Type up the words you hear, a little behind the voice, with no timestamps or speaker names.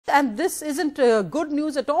and this isn't good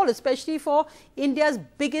news at all, especially for India's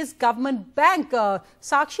biggest government bank.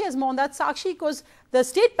 Sakshi has more on that. Sakshi, because the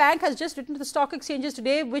State Bank has just written to the stock exchanges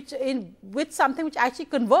today with something which actually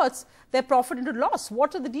converts their profit into loss.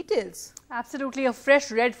 What are the details? Absolutely a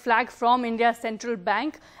fresh red flag from India's central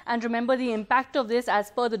bank. And remember, the impact of this,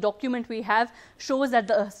 as per the document we have, shows that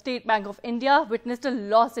the State Bank of India witnessed a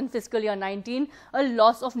loss in fiscal year 19, a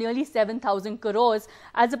loss of nearly 7,000 crores,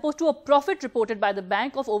 as opposed to a profit reported by the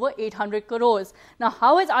bank of over 800 crores. Now,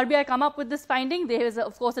 how has RBI come up with this finding? There is,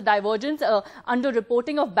 of course, a divergence under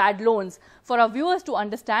reporting of bad loans. For our viewers to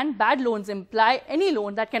understand, bad loans imply any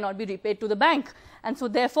loan that cannot be repaid to the bank. And so,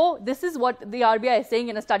 therefore, this is what the RBI is saying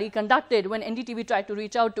in a study conducted. When NDTV tried to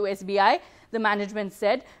reach out to SBI, the management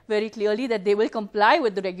said very clearly that they will comply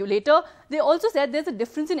with the regulator. They also said there's a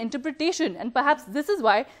difference in interpretation, and perhaps this is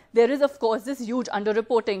why there is, of course, this huge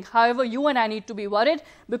underreporting. However, you and I need to be worried,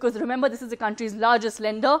 because remember, this is the country's largest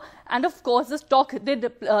lender, and of course, the stock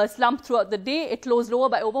did slump throughout the day. It closed lower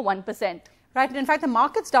by over 1%. Right, and in fact, the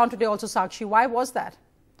market's down today also, Sakshi. Why was that?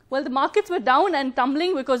 Well, the markets were down and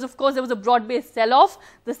tumbling because, of course, there was a broad-based sell-off.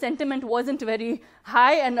 The sentiment wasn't very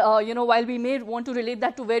high, and, while we may want to relate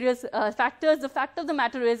that to various factors, the fact of the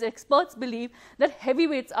matter is experts believe that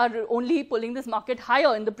heavyweights are only pulling this market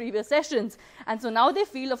higher in the previous sessions. And so now they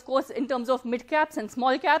feel, of course, in terms of mid-caps and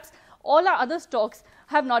small caps, all our other stocks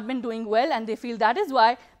have not been doing well, and they feel that is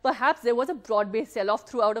why perhaps there was a broad-based sell-off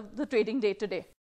throughout of the trading day today.